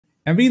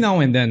Every now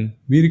and then,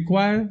 we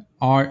require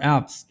our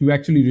apps to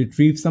actually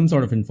retrieve some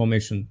sort of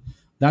information.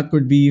 That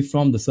could be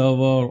from the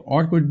server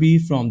or could be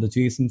from the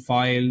JSON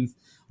files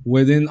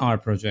within our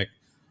project.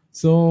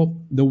 So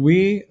the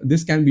way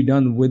this can be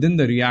done within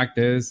the React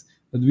is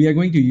that we are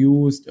going to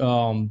use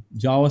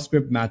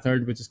JavaScript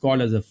method, which is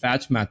called as a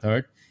fetch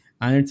method,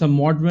 and it's a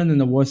modern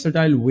and a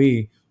versatile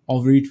way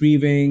of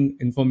retrieving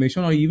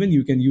information, or even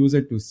you can use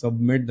it to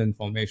submit the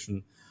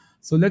information.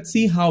 So let's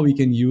see how we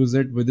can use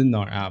it within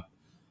our app.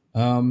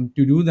 To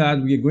do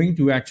that, we are going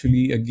to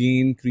actually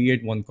again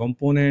create one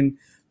component,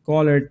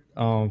 call it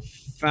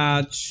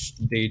fetch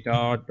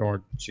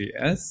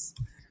data.js.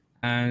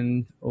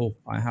 And oh,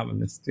 I have a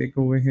mistake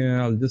over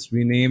here. I'll just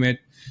rename it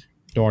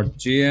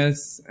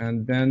 .js,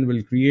 and then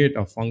we'll create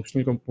a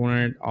functional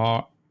component,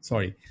 our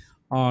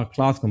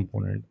class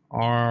component,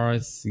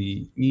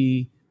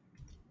 RCE.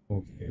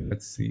 Okay,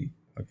 let's see.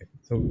 Okay,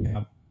 so we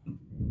have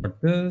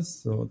got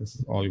this. So this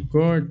is all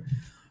good.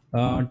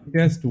 To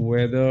test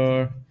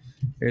whether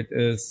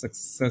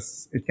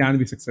it can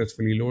be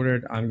successfully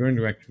loaded, I'm going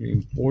to actually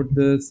import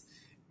this.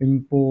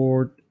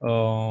 Import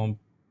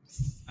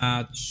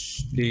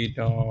fetch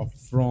data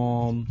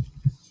from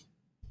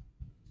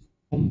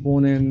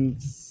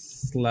component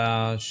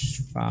slash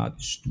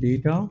fetch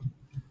data.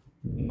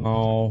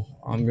 Now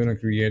I'm going to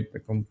create the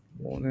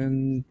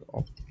component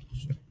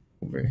object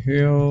over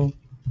here.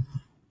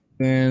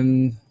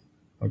 Then,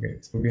 okay,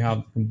 so we have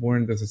the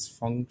component. This is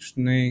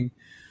functioning.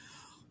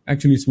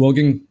 Actually, it's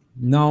working.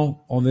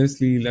 Now,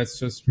 obviously, let's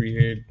just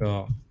create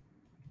the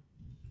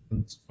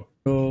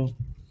constructor.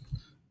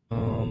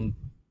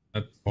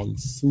 That's called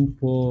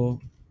super.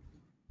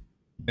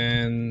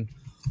 Then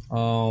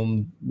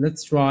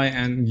let's try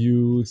and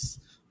use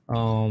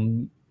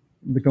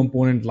the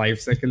component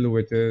lifecycle,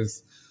 which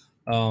is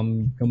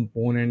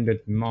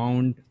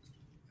component.mount,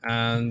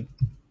 and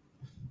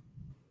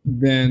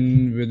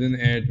then within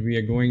it we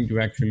are going to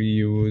actually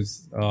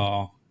use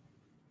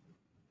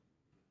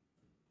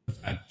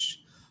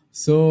fetch.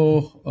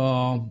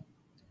 So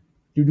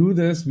to do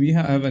this, we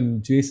have a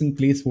JSON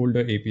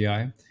placeholder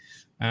API,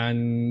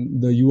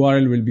 and the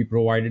URL will be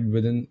provided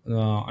within,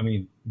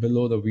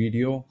 below the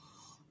video.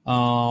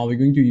 We're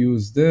going to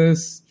use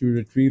this to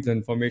retrieve the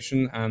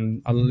information,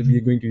 and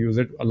we're going to use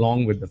it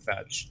along with the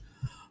fetch.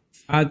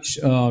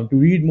 To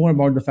read more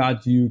about the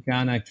fetch, you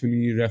can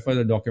actually refer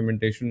the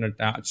documentation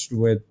attached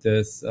with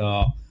this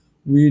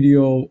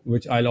video,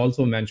 which I'll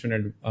also mention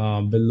it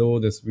below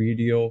this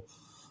video.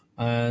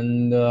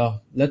 And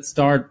let's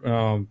start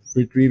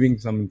retrieving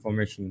some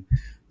information.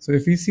 So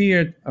if you see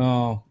it,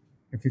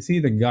 if you see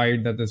the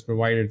guide that is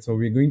provided, so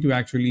we're going to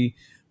actually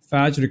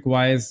fetch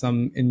requires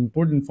some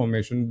input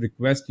information,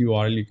 request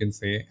URL, you can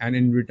say, and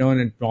in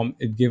return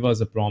it gives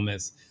us a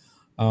promise.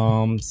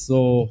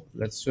 So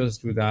let's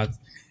just do that.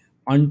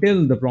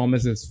 Until the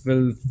promise is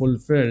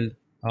fulfilled,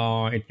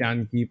 it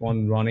can keep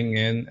on running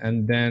in,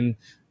 and then,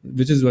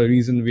 which is the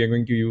reason we are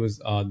going to use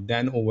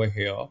then over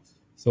here.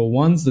 So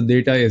once the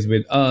data is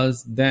with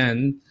us,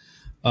 then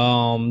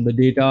the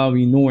data,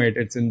 we know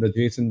it's in the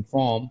JSON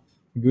form.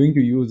 We're going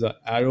to use an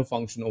arrow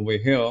function over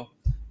here,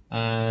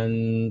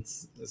 and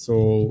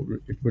so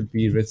it would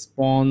be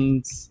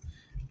response,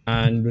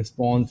 and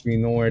response, we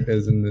know it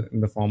is in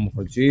the form of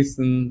a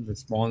JSON,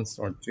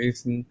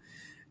 response.json.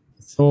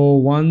 So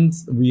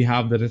once we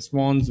have the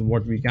response,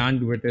 what we can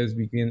do it is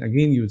we can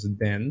again use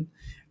then,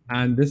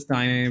 and this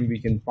time we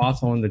can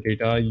pass on the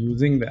data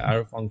using the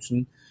arrow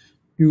function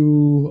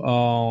to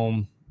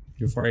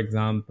for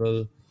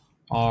example,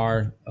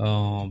 our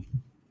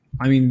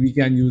we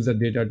can use the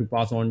data to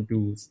pass on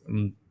to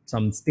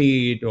some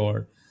state,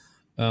 or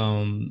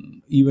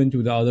even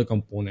to the other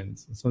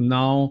components. So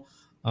now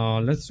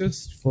let's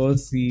just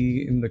first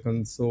see in the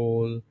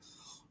console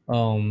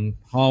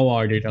how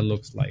our data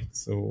looks like.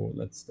 So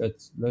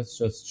let's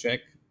just check.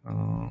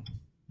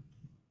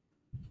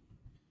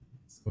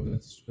 So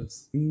let's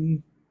just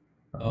see.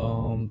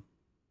 I'm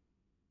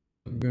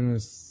gonna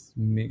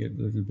make it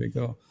a little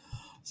bigger.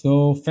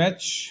 So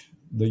fetch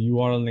the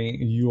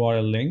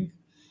URL link,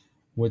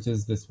 which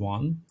is this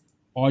one,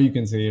 or you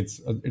can say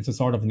it's a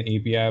sort of an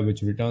API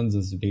which returns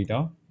us the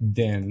data.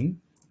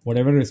 Then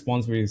whatever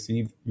response we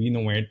receive, we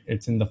know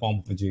it's in the form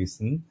of a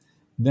JSON.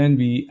 Then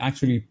we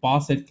actually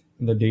pass it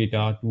the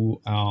data to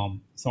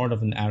sort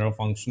of an arrow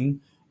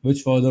function,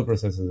 which further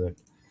processes it.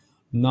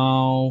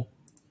 Now,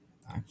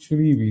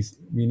 actually,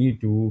 we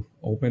need to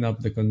open up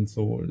the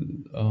console.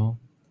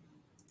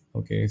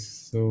 Okay,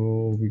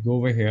 so we go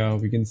over here.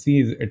 We can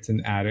see it's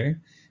an array.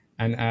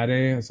 An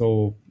array.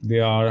 So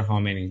there are how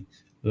many?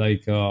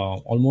 Like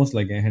almost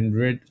like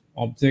 100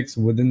 objects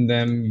within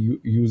them.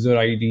 User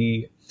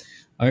ID.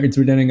 It's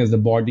returning as the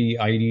body,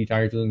 ID,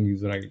 title, and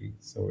user ID.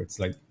 So it's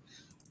like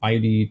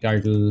ID,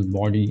 title,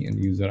 body,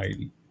 and user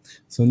ID.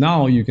 So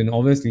now you can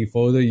obviously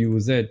further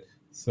use it.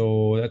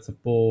 So that's a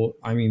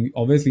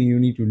obviously you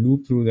need to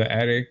loop through the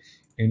array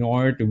in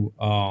order to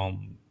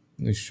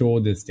show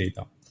this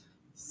data.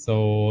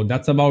 So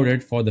that's about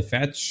it for the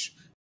fetch.